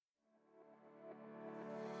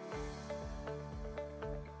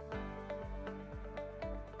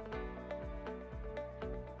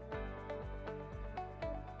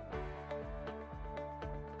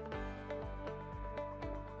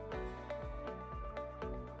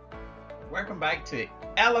Welcome back to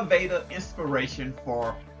Elevator Inspiration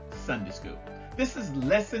for Sunday School. This is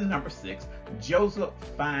lesson number 6. Joseph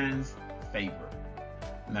finds favor.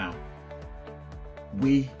 Now,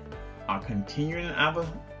 we are continuing our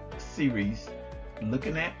series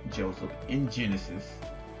looking at Joseph in Genesis,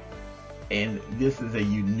 and this is a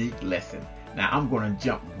unique lesson. Now, I'm going to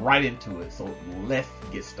jump right into it, so let's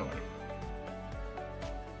get started.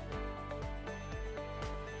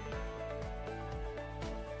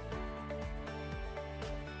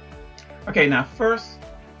 Okay, now first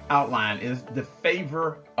outline is the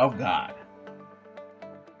favor of God.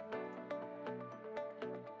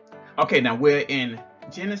 Okay, now we're in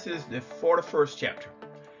Genesis, the 41st chapter.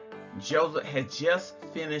 Joseph had just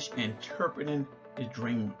finished interpreting the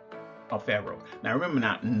dream of Pharaoh. Now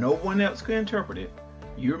remember, no one else could interpret it.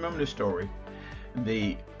 You remember the story.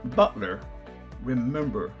 The butler,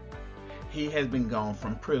 remember, he has been gone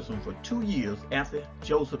from prison for 2 years after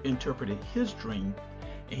Joseph interpreted his dream.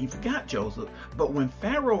 And he forgot Joseph, but when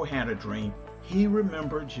Pharaoh had a dream, he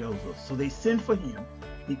remembered Joseph. So they send for him.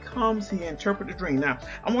 He comes, he interprets the dream. Now,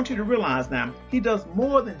 I want you to realize now, he does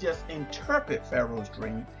more than just interpret Pharaoh's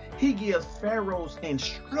dream. He gives Pharaoh's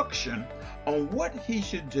instruction on what he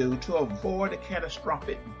should do to avoid a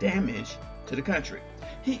catastrophic damage to the country.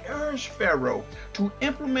 He urged Pharaoh to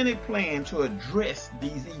implement a plan to address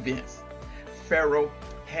these events. Pharaoh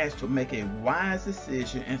has to make a wise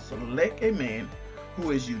decision and select a man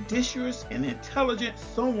who is judicious and intelligent,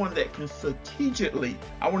 someone that can strategically,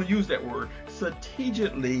 I want to use that word,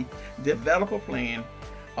 strategically develop a plan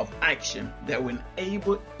of action that will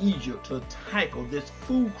enable Egypt to tackle this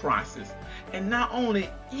food crisis. And not only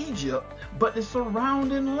Egypt, but the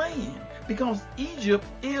surrounding land, because Egypt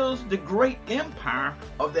is the great empire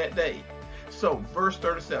of that day. So verse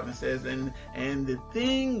 37 says, and the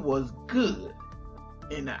thing was good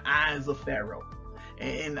in the eyes of Pharaoh,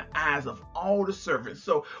 in the eyes of all the servants.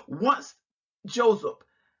 So once Joseph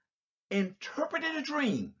interpreted a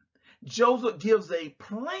dream, Joseph gives a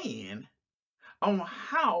plan on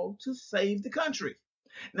how to save the country.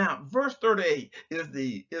 Now, verse 38 is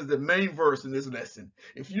the main verse in this lesson.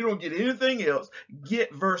 If you don't get anything else,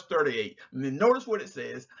 get verse 38. And then notice what it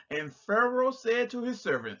says. And Pharaoh said to his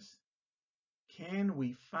servants, "Can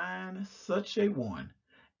we find such a one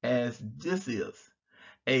as this is,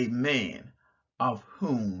 a man of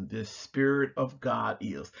whom the Spirit of God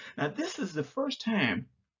is?" Now, this is the first time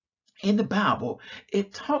in the Bible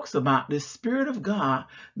it talks about the Spirit of God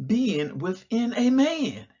being within a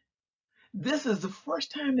man. This is the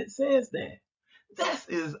first time it says that. That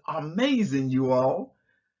is amazing, you all.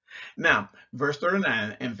 Now, verse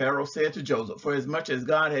 39, and Pharaoh said to Joseph, "For as much as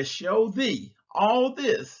God has showed thee all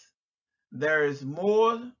this, there is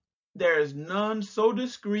none so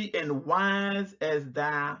discreet and wise as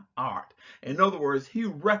thou art." In other words, he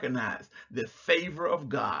recognized the favor of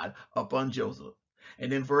God upon Joseph. And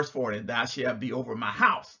then verse 40, "Thou shalt be over my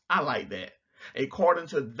house." I like that. "According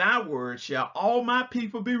to thy word shall all my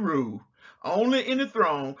people be ruled. Only in the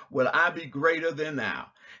throne will I be greater than thou."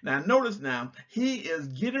 Now notice now, he is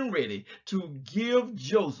getting ready to give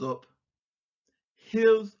Joseph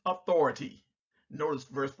his authority. Notice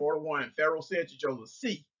verse 41, Pharaoh said to Joseph,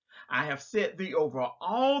 "See, I have set thee over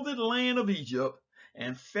all the land of Egypt."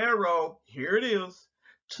 And Pharaoh, here it is,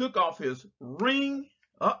 took off his ring.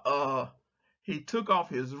 He took off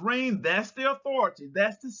his ring. That's the authority.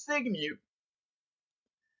 That's the signet.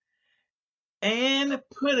 And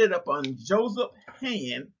put it upon Joseph's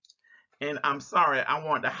hand. And I'm sorry, I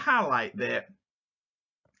want to highlight that.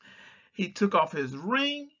 He took off his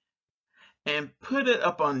ring and put it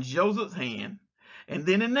upon Joseph's hand. And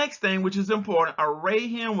then the next thing, which is important, array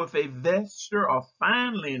him with a vesture of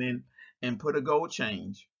fine linen and put a gold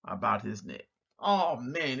chain about his neck. Oh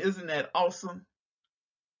man, isn't that awesome?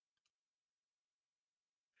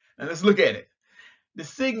 And let's look at it. The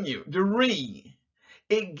signet, the ring,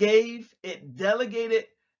 it delegated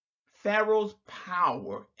Pharaoh's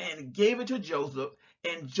power and gave it to Joseph,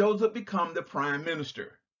 and Joseph became the prime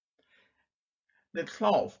minister. The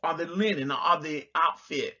cloth or the linen or the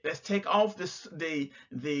outfit. Let's take off the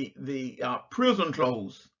prison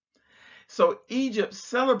clothes. So Egypt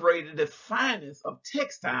celebrated the finest of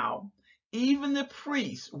textile. Even the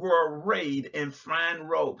priests were arrayed in fine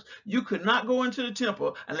robes. You could not go into the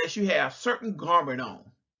temple unless you have certain garment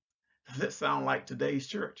on. Does that sound like today's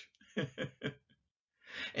church?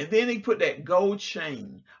 And then he put that gold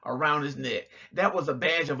chain around his neck. That was a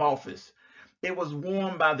badge of office. It was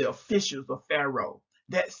worn by the officials of Pharaoh.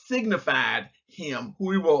 That signified him,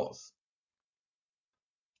 who he was.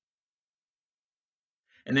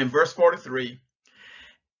 And then verse 43,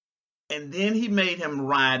 and then he made him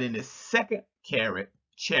ride in his second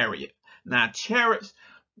chariot, Now, chariots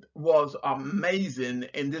was amazing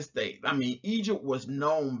in this day. I mean, Egypt was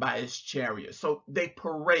known by its chariots. So they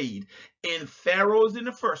parade, and Pharaoh's in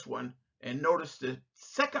the first one. And notice the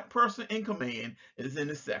second person in command is in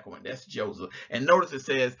the second one. That's Joseph. And notice it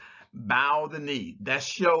says, bow the knee. That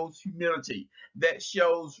shows humility. That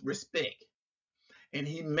shows respect. And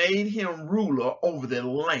he made him ruler over the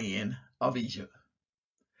land of Egypt.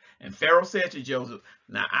 And Pharaoh said to Joseph,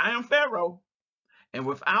 now I am Pharaoh, and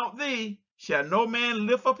without thee shall no man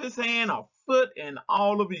lift up his hand or foot in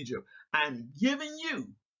all of Egypt. I'm giving you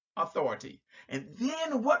authority. And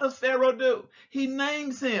then what does Pharaoh do? He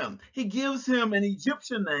names him. He gives him an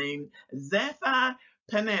Egyptian name, Zaphi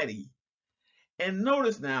Panati. And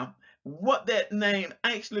notice now what that name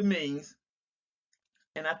actually means.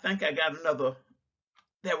 And I think I got another.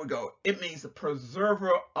 There we go. It means the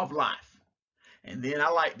preserver of life. And then I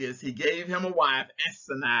like this. He gave him a wife,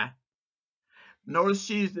 Asenath. Notice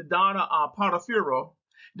she's the daughter of Potipharah,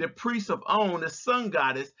 the priest of On, the sun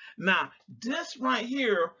goddess. Now, this right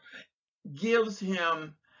here gives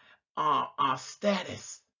him a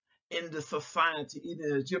status in the society, in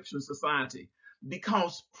the Egyptian society,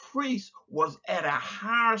 because priest was at a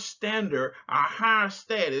higher standard, a higher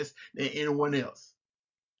status than anyone else.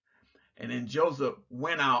 And then Joseph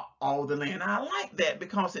went out all the land. I like that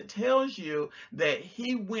because it tells you that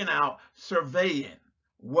he went out surveying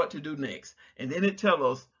what to do next. And then it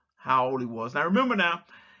tells us how old he was. Now remember now,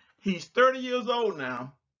 he's 30 years old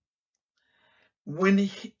now when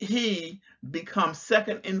he becomes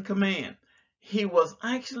second in command. He was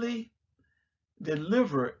actually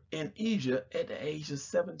delivered in Egypt at the age of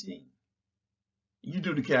 17. You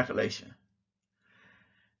do the calculation.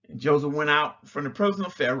 And Joseph went out from the prison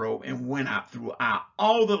of Pharaoh and went out throughout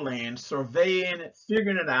all the land, surveying it,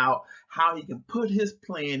 figuring it out, how he can put his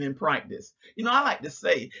plan in practice. You know, I like to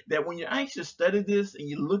say that when you actually study this and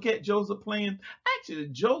you look at Joseph's plan, actually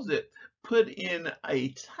Joseph put in a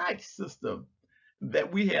tax system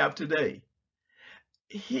that we have today.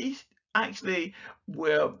 He actually,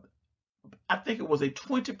 well, I think it was a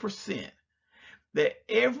 20% that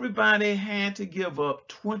everybody had to give up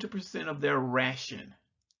 20% of their ration.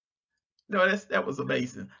 No, that was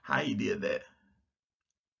amazing how he did that.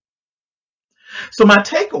 So my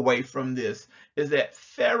takeaway from this is that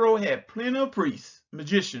Pharaoh had plenty of priests,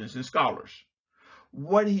 magicians, and scholars.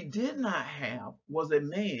 What he did not have was a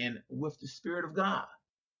man with the Spirit of God.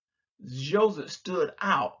 Joseph stood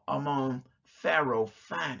out among Pharaoh's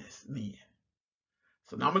finest men.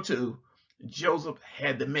 So number two, Joseph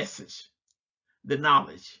had the message, the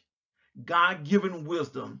knowledge, God-given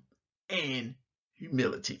wisdom, and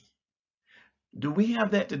humility. Do we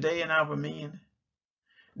have that today in our men?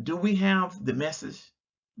 Do we have the message?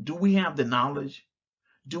 Do we have the knowledge?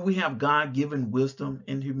 Do we have God-given wisdom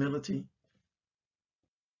and humility?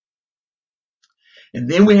 And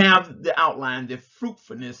then we have the outline, the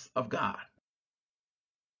fruitfulness of God.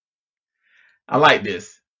 I like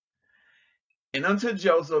this. And unto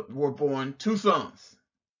Joseph were born two sons.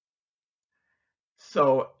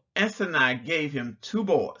 So Asenath gave him two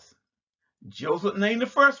boys. Joseph named the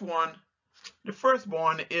firstborn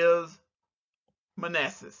is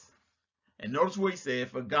Manasseh. And notice what he said,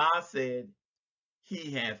 for God said,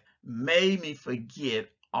 he hath made me forget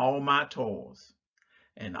all my toils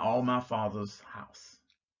and all my father's house.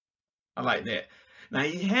 I like that. Now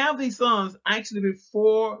he have these sons actually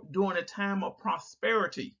before during a time of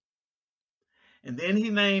prosperity. And then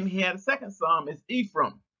he had a second son, is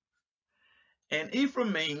Ephraim. And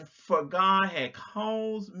Ephraim means, for God had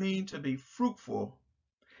caused me to be fruitful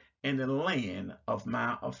in the land of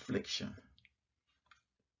my affliction.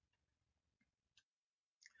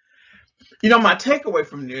 You know, my takeaway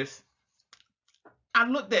from this, I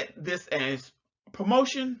looked at this as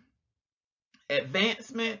promotion,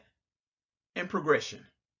 advancement, and progression.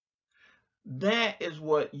 That is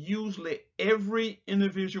what usually every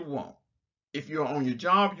individual wants. If you're on your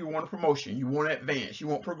job, you want a promotion, you want to advance, you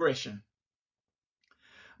want progression.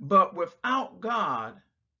 But without God,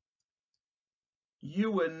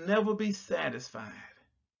 you will never be satisfied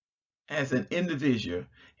as an individual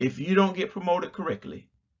if you don't get promoted correctly,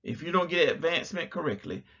 if you don't get advancement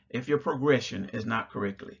correctly, if your progression is not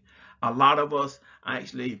correctly. A lot of us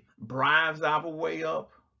actually bribes our way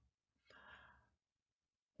up.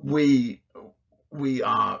 We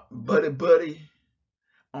are buddy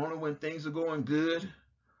only when things are going good.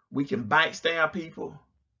 We can backstab people.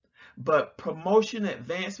 But promotion,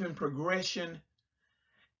 advancement, progression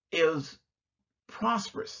is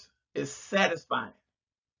prosperous, is satisfying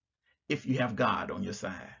if you have God on your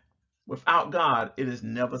side. Without God, it is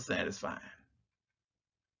never satisfying.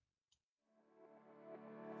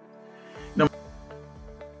 Now,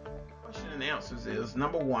 answers is,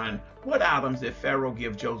 number one, what items did Pharaoh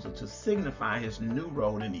give Joseph to signify his new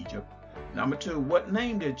role in Egypt? Number two, what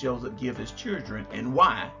name did Joseph give his children and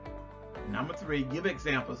why? Number three, give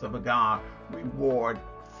examples of a God reward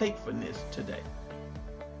faithfulness today.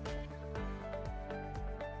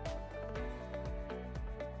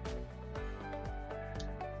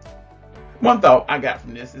 One thought I got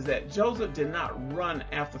from this is that Joseph did not run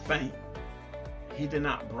after fame. He did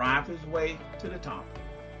not bribe his way to the top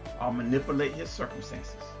or manipulate his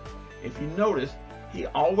circumstances. If you notice, he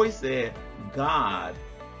always said God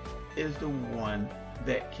is the one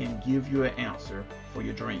that can give you an answer for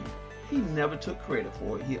your dream. He never took credit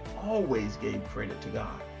for it. He always gave credit to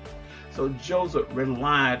God. So Joseph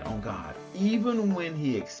relied on God. Even when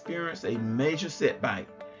he experienced a major setback,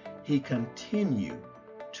 he continued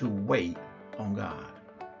to wait on God.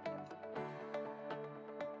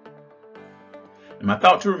 And my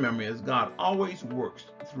thought to remember is God always works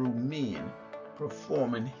through men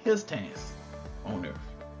performing his tasks on earth.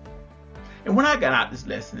 And what I got out of this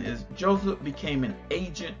lesson is Joseph became an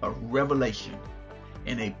agent of revelation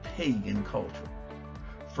in a pagan culture.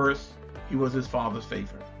 First, he was his father's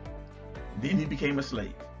favorite. Then he became a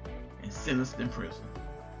slave and sentenced in prison.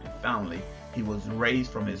 And finally, he was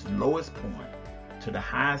raised from his lowest point to the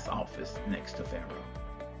highest office next to Pharaoh.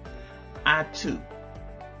 I too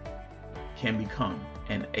can become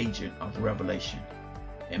an agent of revelation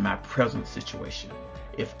in my present situation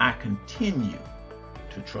if I continue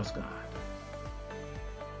to trust God.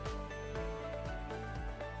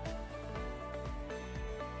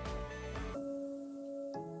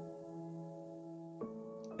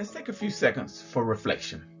 Let's take a few seconds for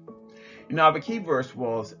reflection. The key verse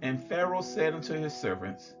was, and Pharaoh said unto his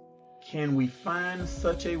servants, can we find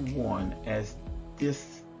such a one as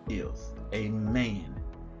this is, a man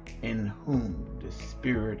in whom the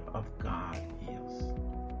Spirit of God is?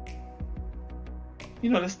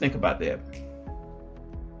 Let's think about that.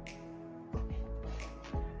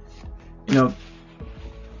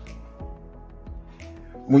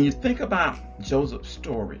 When you think about Joseph's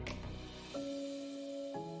story,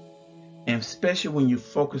 and especially when you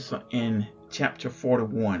focus in chapter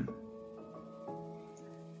 41,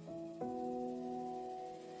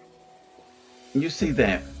 you see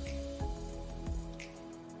that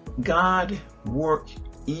God worked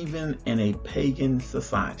even in a pagan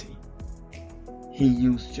society. He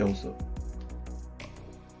used Joseph.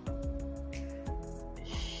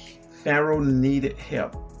 Pharaoh needed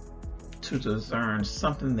help to discern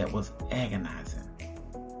something that was agonizing.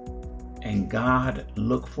 And God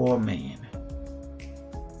looked for a man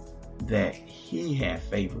that he had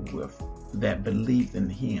favor with, that believed in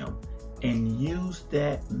him, and used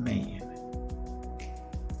that man.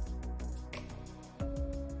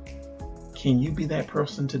 Can you be that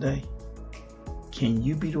person today? Can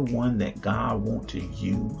you be the one that God wants to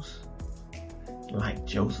use like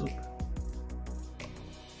Joseph?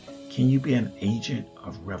 Can you be an agent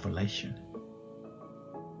of revelation?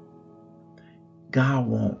 God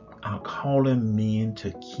wants our calling men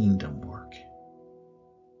to kingdom work.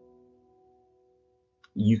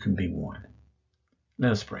 You can be one.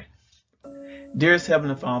 Let us pray. Dearest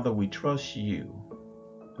Heavenly Father, we trust you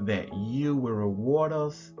that you will reward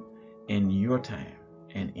us in your time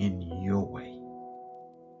and in your way.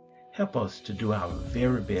 Help us to do our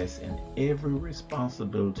very best in every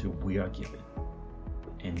responsibility we are given.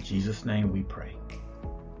 In Jesus' name we pray.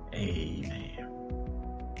 Amen.